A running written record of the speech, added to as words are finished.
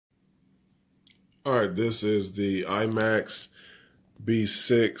All right, this is the IMAX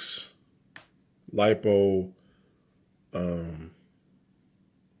B6 lipo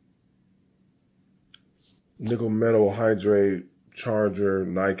nickel metal hydrate charger,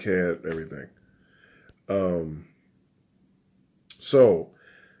 NiCad, everything. So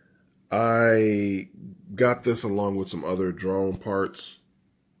I got this along with some other drone parts,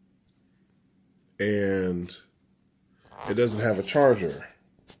 and it doesn't have a charger.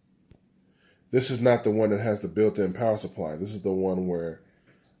 This is not the one that has the built-in power supply. This is the one where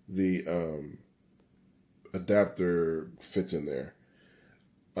the adapter fits in there.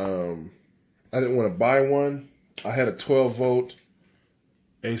 I didn't want to buy one. I had a 12-volt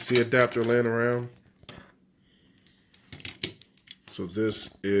AC adapter laying around. So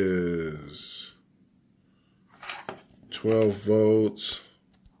this is 12 volts.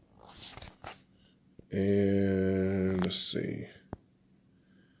 And let's see,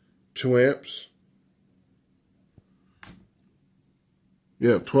 2 amps.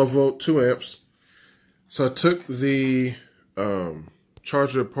 Yeah, 12 volt, 2 amps. So I took the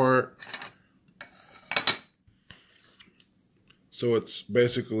charger apart. So it's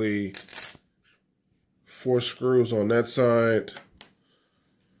basically 4 screws on that side,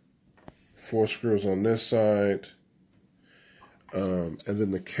 4 screws on this side, and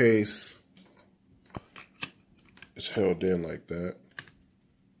then the case is held in like that.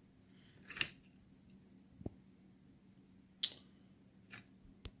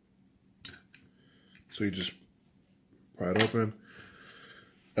 So you just pry it open.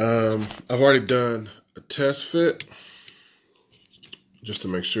 I've already done a test fit just to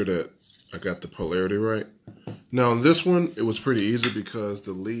make sure that I got the polarity right. Now on this one, it was pretty easy because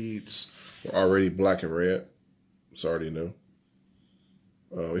the leads were already black and red. It's already new.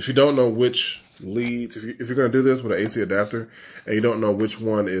 If you don't know which leads, if you're going to do this with an AC adapter and you don't know which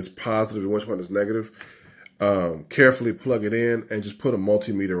one is positive and which one is negative, carefully plug it in and just put a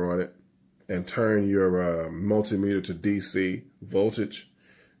multimeter on it and turn your multimeter to DC voltage,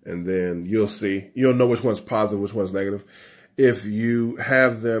 and then you'll know which one's positive, which one's negative. If you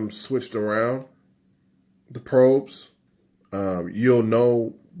have them switched around, the probes, you'll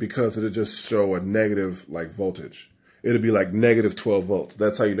know because it'll just show a negative like voltage. It'll be like negative 12 volts.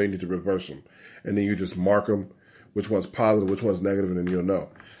 That's how you know you need to reverse them. And then you just mark them, which one's positive, which one's negative, and then you'll know.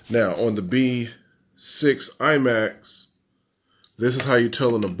 Now, on the B6 iMac, this is how you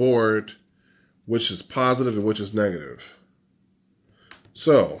tell on the board which is positive and which is negative.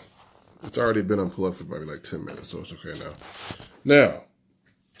 So, it's already been unplugged for maybe like 10 minutes, so it's okay now.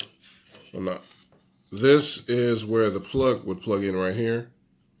 This is where the plug would plug in right here.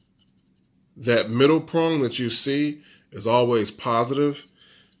 That middle prong that you see is always positive,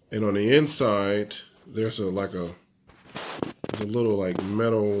 and on the inside there's a little like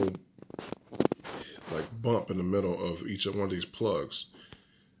metal like bump in the middle of each one of these plugs,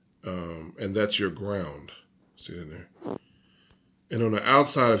 and that's your ground. See it in there. And on the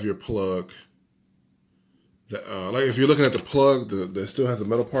outside of your plug, like if you're looking at the plug that still has a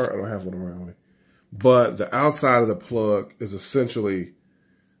metal part, I don't have one around me, but the outside of the plug is essentially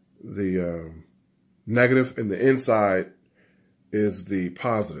the negative, and the inside is the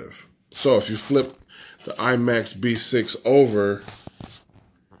positive. So if you flip the IMAX B6 over,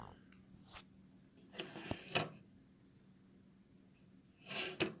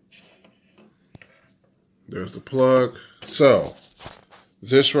 there's the plug. So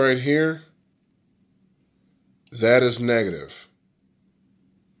this right here, that is negative.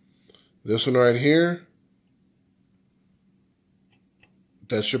 This one right here,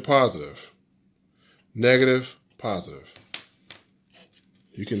 that's your positive. Negative, positive.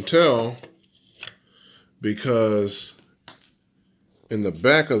 You can tell because in the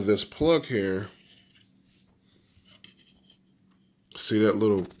back of this plug here, see that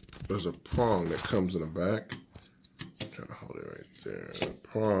there's a prong that comes in the back. I'm trying to hold it right there.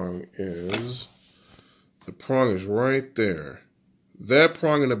 The prong is right there. That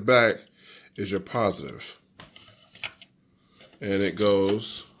prong in the back is your positive. And it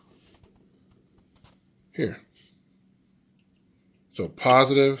goes here. So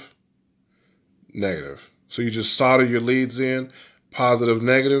positive, negative. So you just solder your leads in, positive,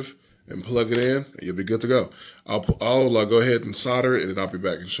 negative, and plug it in, and you'll be good to go. I'll go ahead and solder it, and then I'll be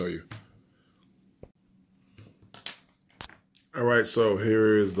back and show you. All right, so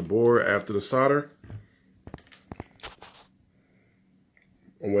here is the board after the solder.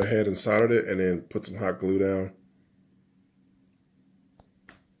 I went ahead and soldered it and then put some hot glue down.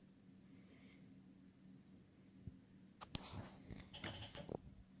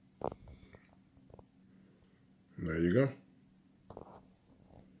 There you go.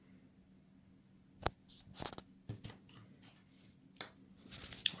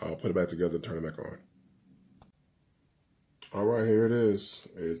 put it back together and turn it back on. All right, here it is.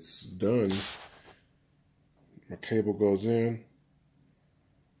 It's done. My cable goes in.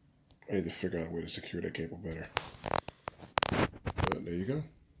 I need to figure out a way to secure that cable better.